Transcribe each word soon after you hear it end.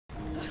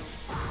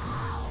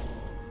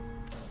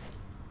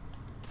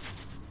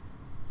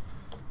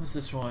What's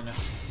this one?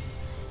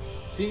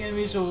 Being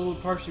enemies will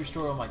partially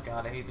restore. Oh my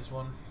god, I hate this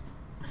one.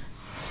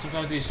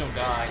 Sometimes they just don't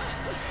die.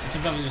 And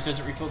sometimes it just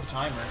doesn't refill the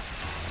timer.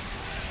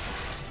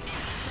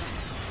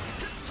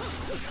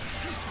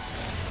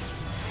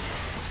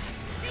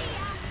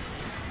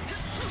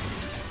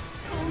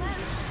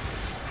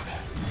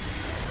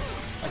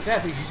 Like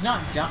that, but he's not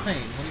dying.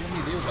 What do you want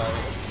me to do about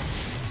it?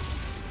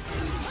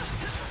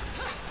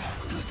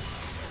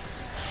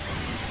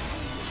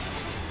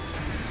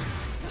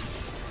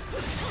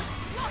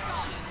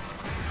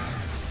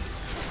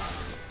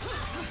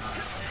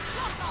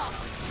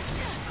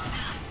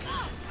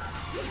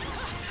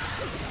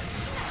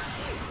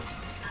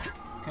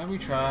 Can we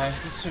try?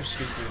 This is so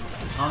stupid.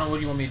 I don't know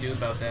what you want me to do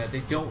about that. They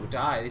don't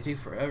die. They take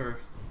forever.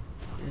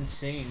 They're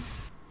insane.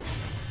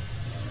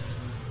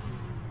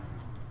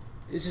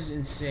 This is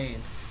insane.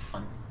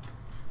 And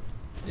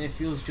it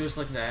feels just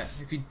like that.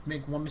 If you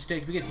make one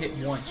mistake, if you get hit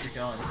once, you're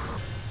done.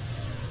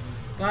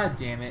 God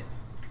damn it.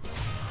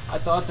 I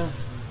thought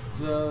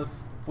the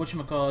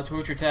whatchamacallit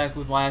torture attack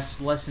would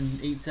last less than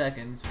 8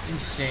 seconds.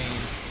 Insane.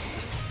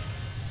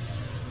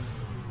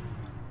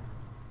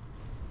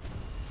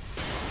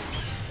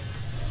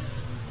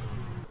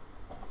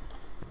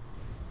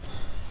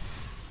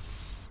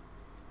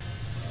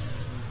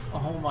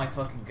 Oh my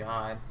fucking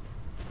god.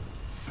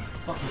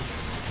 Fucking.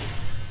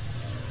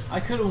 I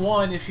could have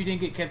won if she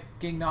didn't kept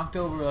getting knocked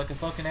over like a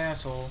fucking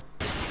asshole.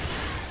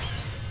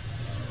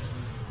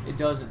 It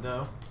doesn't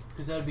though,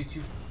 because that would be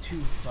too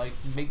like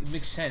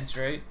makes sense,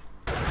 right?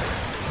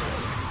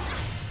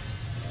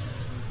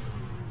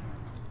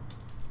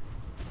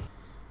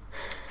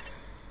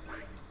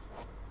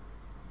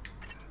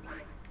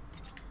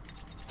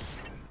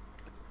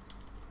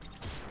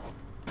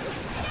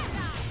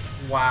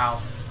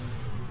 Wow.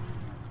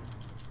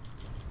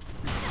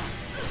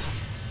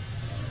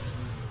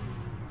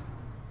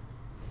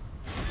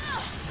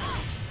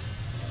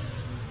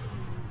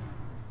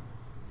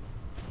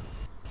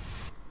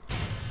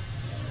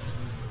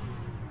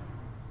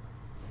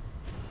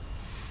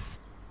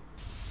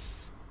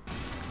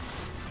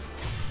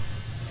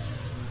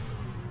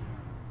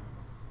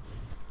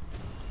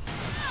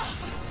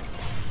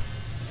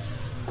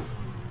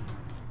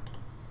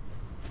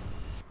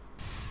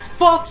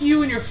 Fuck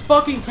you and your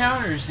fucking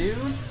counters, dude!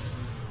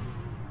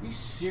 Are you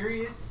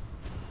serious?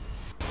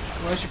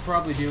 What I should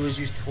probably do is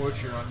use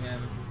torture on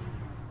him.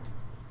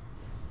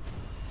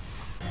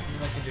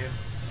 What I can do.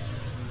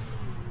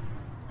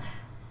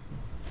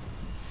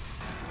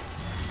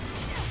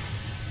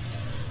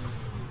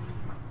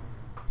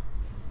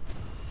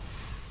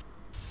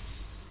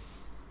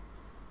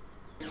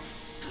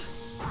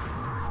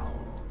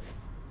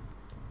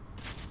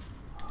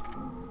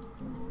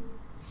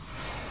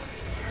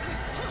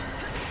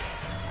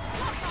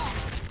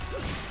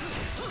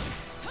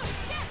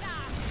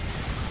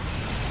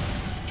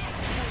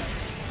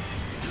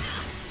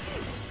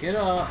 Get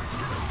up!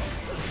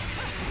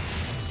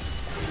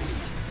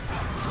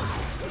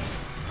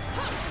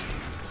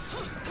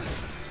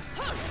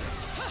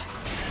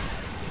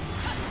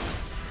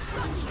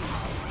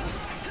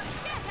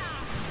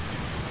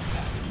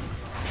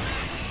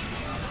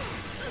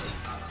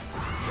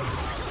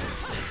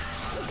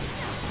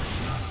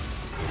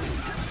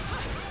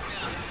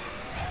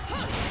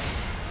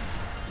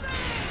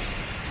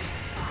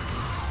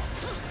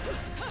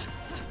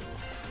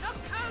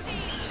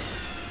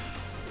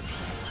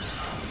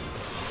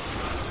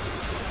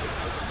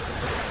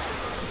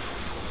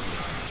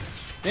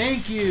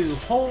 Thank you!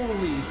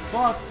 Holy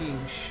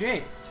fucking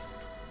shit!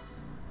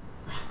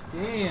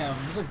 Damn,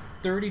 it was like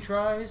 30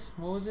 tries?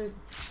 What was it?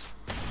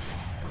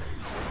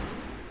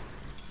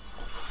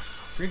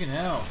 Freaking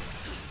hell.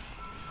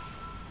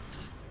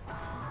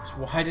 So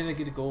why did I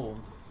get a gold?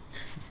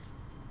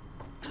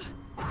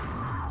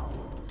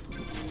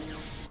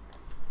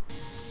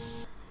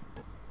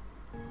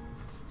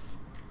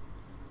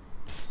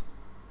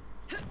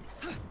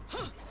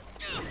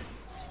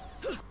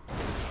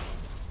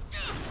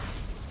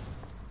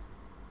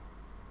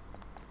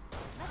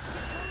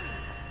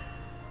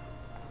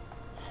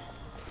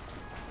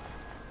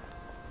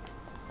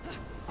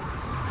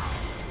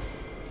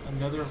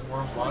 Another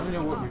wormhole. I don't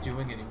know what we're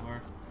doing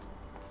anymore.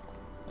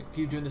 I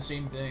keep doing the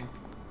same thing.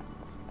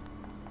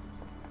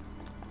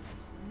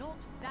 Not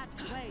that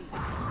way.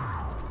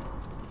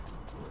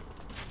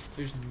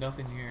 There's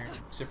nothing here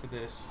except for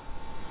this.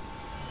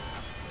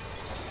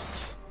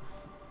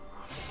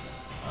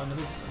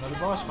 Another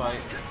boss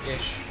fight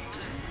ish.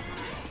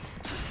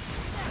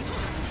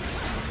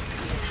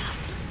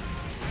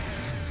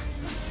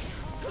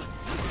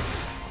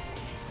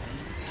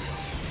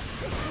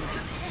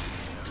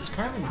 It's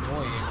kind of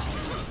annoying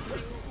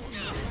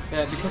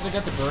that because I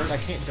got the bird, I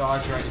can't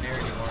dodge right in there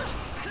anymore.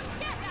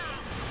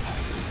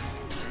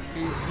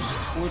 I just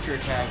torture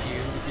attack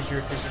you because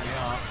you're pissing me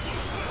off.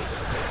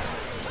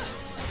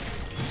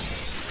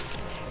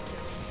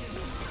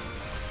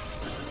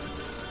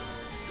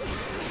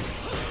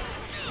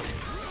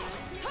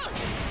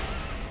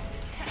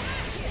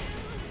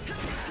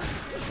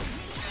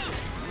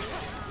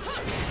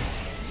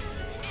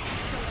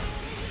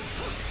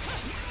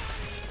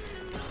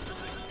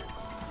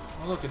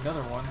 look,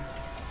 another one.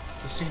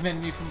 The same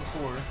enemy from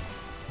before.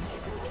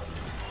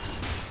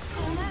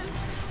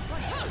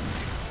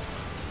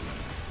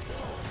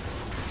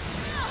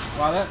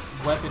 Wow, that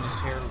weapon is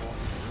terrible.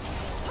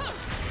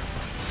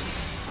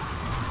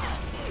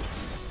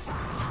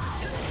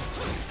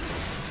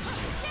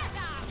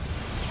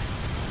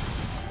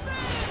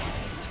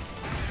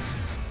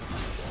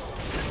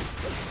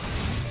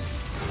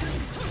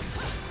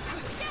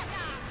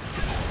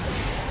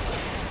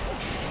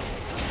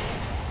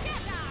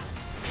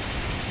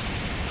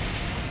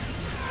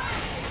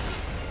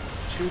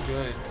 Too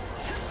good.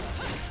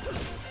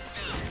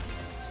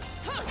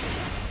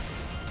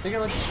 I think I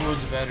like the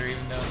swords better,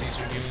 even though these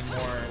are doing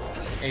more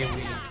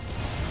AoE.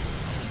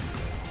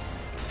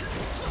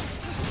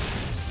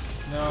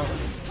 No.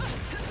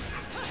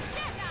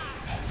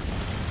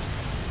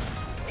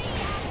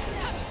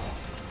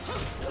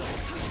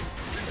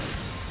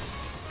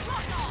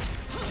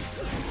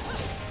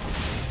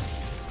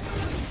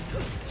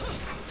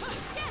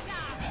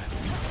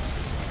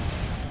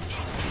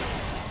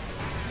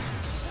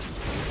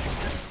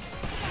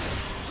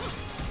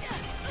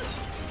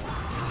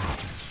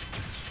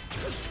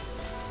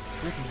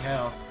 Freaking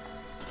hell.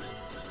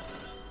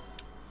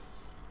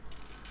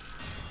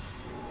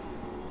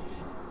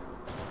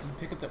 Can you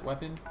pick up that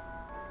weapon?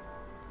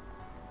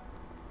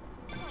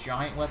 A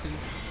giant weapon?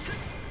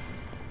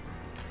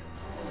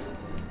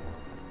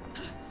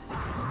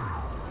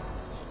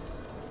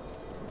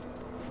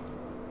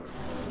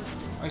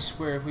 I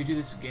swear, if we do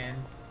this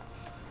again...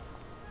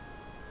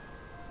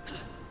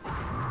 I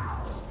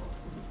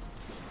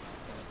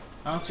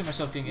don't see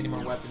myself getting any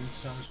more weapons,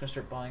 so I'm just gonna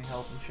start buying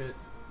health and shit.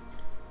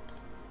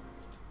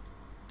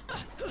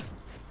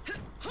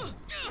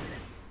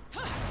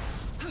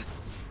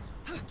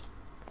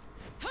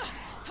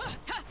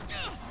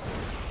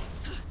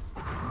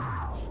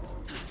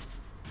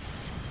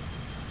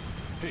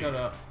 Shut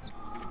up.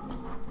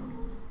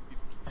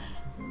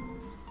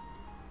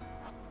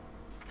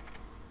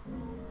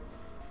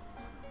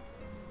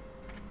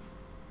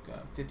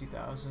 Got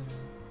 50,000.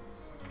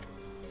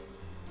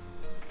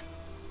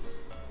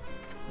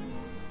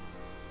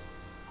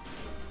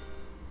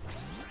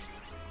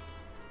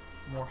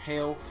 More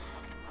health.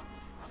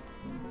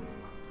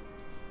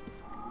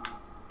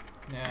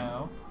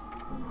 Now.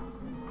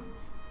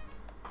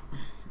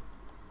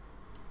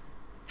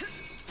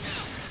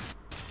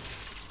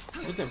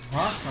 Where'd the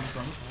rock come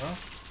from? Well,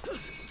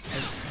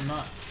 I'm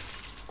not.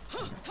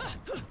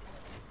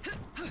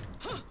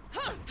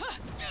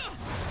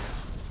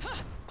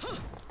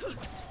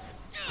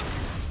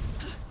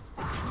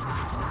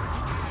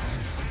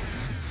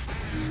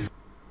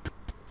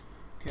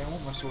 Okay, I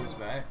want my swords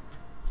back.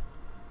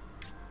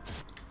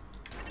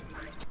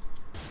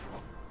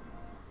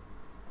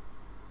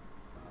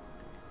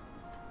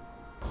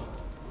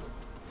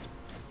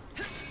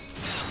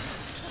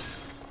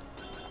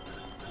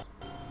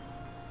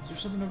 Is there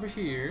something over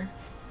here?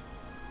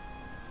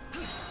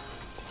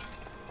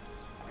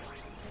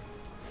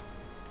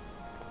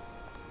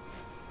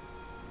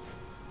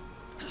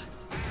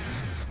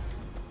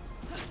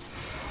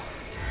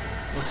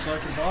 Looks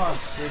like a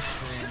boss-ish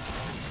thing.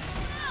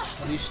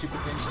 All these stupid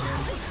things here.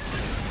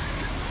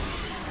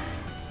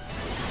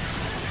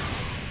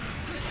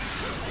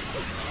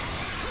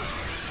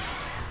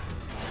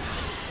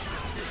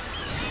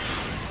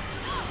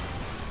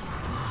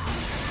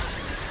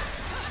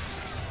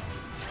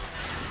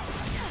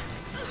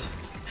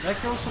 Did I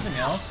kill something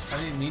else? I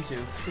didn't mean to.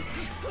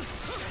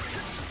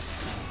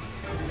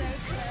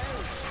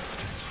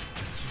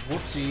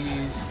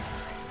 Whoopsies.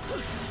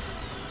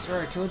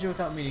 Sorry, I killed you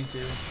without meaning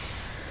to.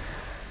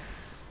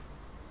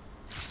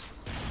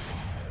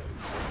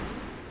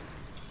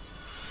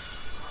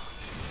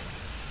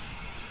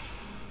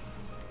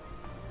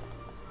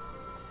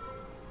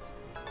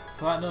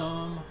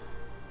 Platinum.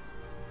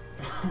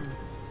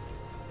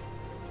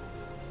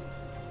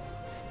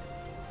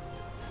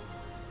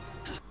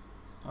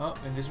 Oh,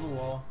 invisible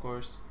wall, of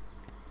course.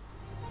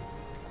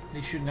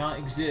 They should not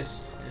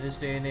exist in this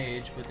day and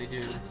age, but they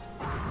do.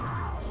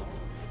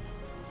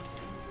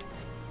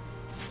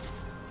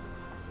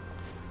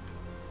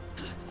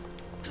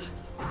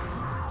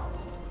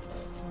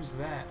 What is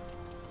that?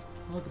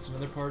 Look, it's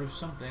another part of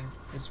something.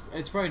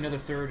 It's probably another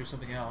third of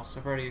something else.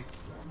 I've already...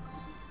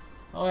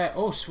 Oh yeah,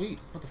 oh sweet.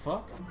 What the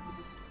fuck?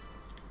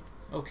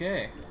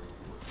 Okay.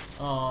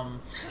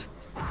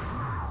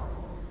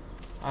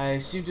 I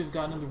seem to have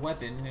got another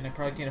weapon, and I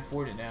probably can't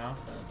afford it now.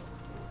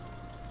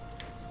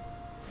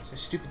 So I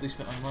stupidly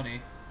spent my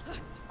money.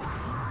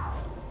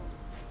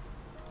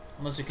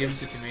 Unless it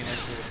gives it to me, like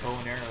the bow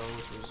and arrow,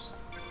 which was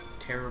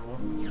terrible.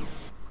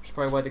 Which is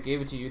probably why they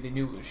gave it to you, they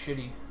knew it was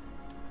shitty.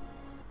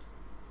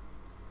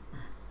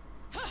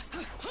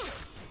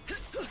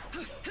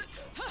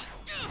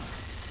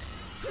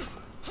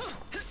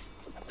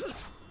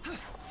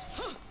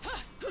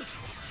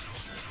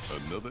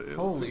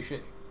 Holy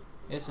shit.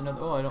 Yes,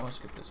 another. Oh, I don't want to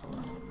skip this. Hold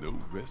on. No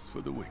rest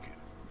for the wicked,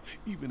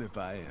 even if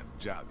I am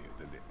jollier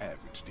than the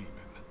average demon.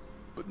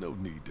 But no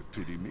need to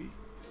pity me.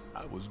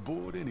 I was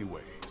bored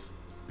anyways.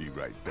 Be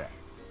right back.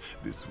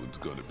 This one's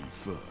gonna be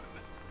fun.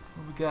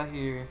 What we got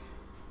here?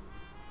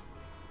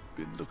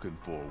 Been looking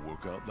for a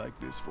workout like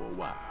this for a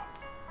while.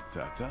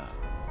 Ta-ta.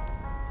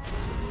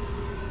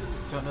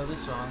 Don't know this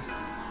song.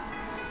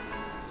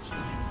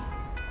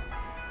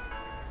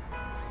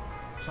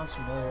 Sounds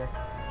familiar.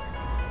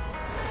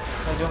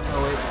 I don't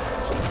know it.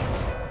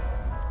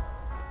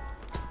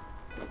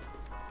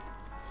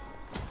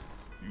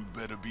 You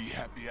better be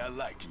happy I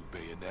like you,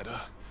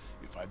 Bayonetta.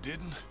 If I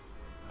didn't,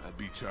 I'd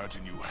be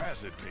charging you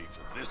hazard pay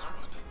for this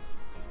one.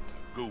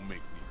 Now go make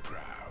me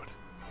proud.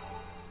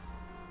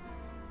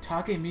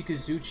 Take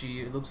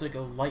Mikazuchi, it looks like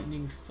a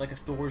lightning, like a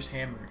Thor's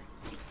hammer.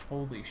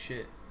 Holy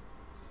shit.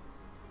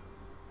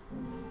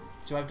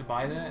 Do I have to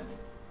buy that?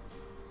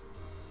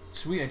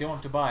 Sweet, I don't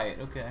have to buy it.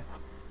 Okay.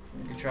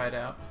 I can try it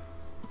out.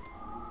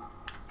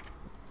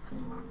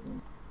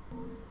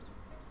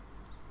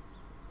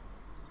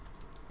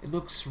 It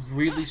looks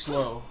really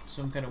slow,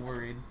 so I'm kind of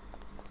worried.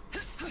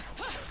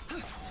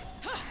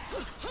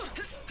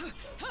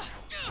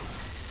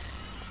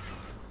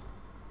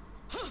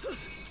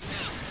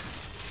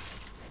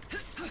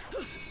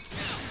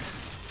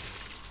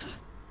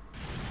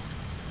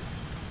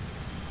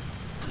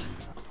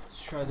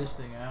 Let's try this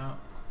thing out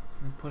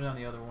and put it on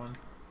the other one.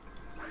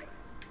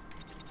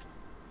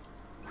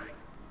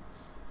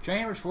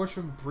 Giant Hammer's forged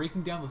from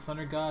breaking down the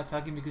Thunder God,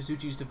 Take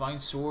Mikazuchi's divine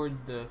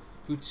sword, the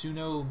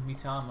Futsuno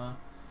Mitama.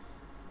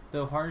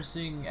 Though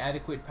harnessing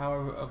adequate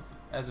power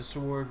as a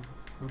sword,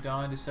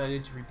 Rudan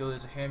decided to rebuild it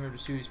as a hammer to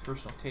suit his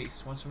personal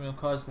tastes. Once someone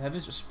caused the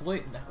heavens to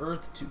split and the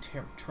earth to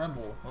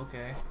tremble.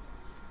 Okay.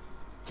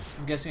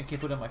 I'm guessing I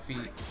can't put it on my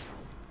feet.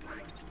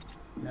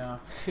 No,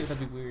 that'd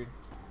be weird.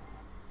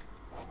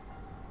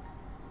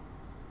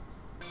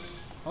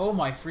 Oh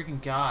my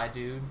freaking god,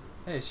 dude.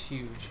 That is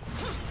huge.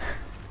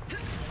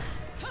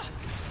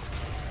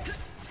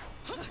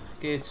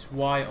 Okay, it's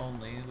Y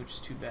only, which is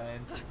too bad.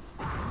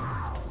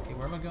 Okay,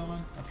 where am I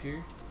going? Up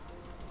here?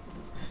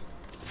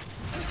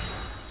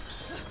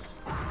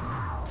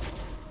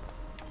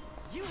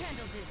 You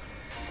handle this.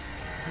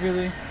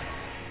 Really?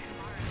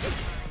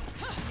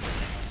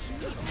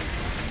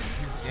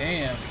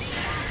 Damn.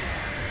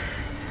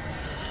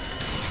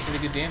 That's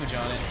pretty good damage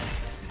on it.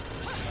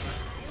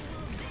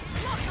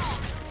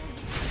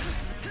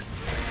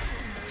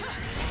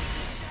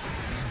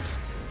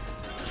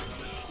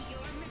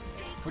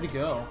 Where'd he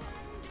go?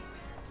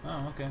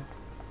 Oh, okay.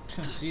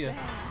 See ya.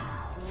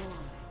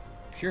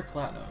 Pure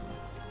platinum.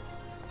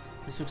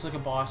 This looks like a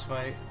boss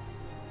fight.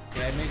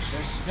 Yeah, it makes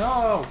sense.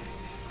 No!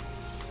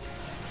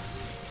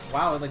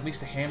 Wow, it like makes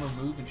the hammer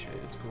move and shit.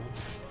 It's cool.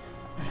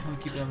 I'm gonna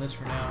keep it on this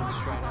for now.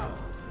 Let's try it out.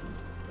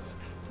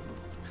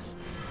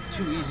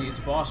 Too easy. It's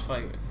a boss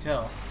fight. I can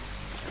tell.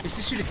 It's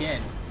this shit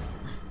again.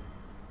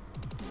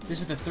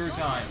 This is the third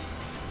time.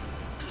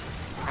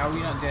 How are we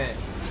not dead?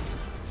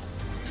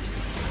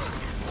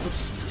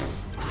 Oops.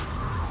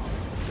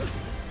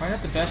 Probably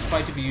not the best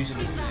fight to be using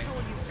this thing.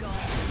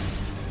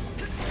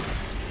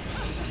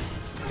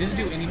 It doesn't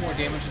do any more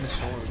damage than the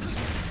swords.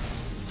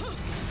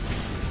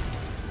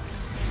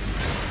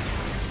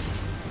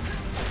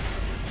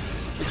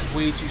 It's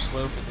way too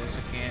slow for this,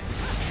 I can't.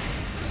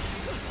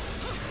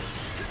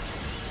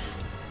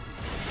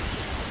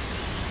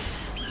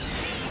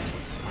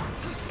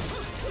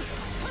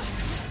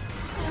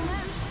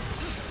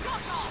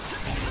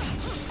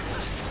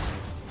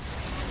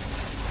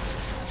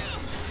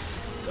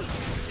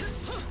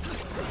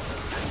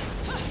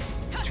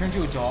 Turn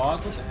to a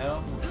dog? What the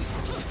hell?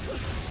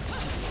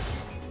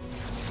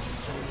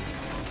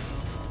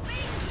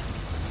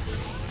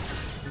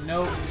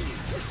 Nope.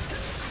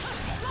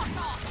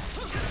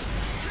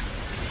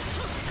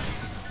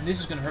 And this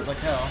is gonna hurt like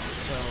hell,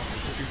 so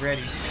be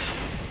ready.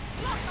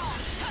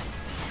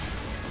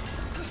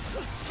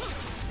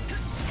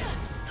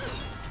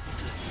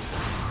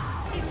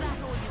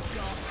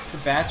 The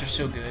bats are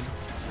so good.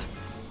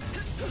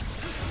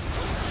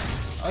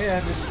 Oh yeah,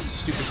 this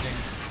stupid thing.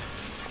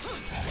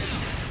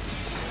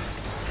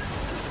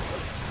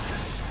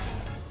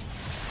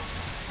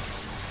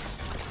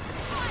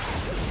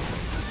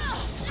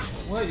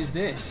 What is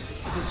this?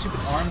 It's a stupid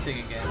arm thing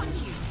again.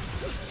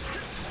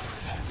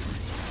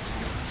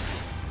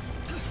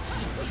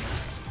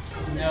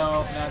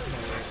 No, not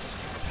gonna work.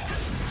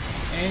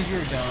 And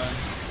you're done.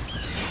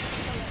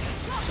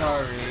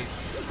 Sorry.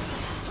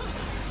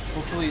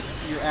 Hopefully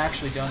you're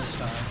actually done this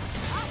time.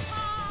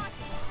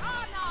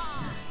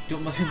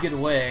 Don't let him get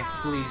away,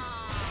 please.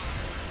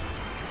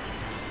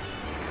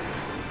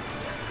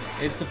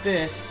 It's the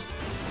fist.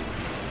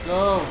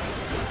 Go!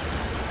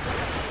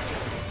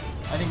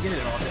 I didn't get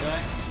it all, did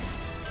I?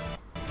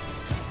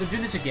 They're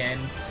doing this again.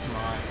 Come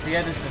on. We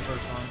had this in the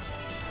first one.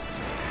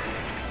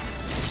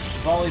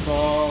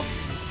 Volleyball.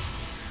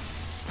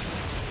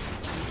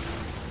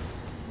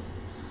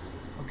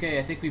 Okay,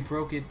 I think we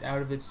broke it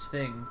out of its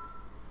thing.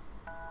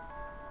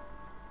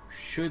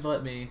 Should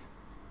let me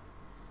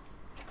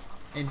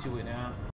into it now.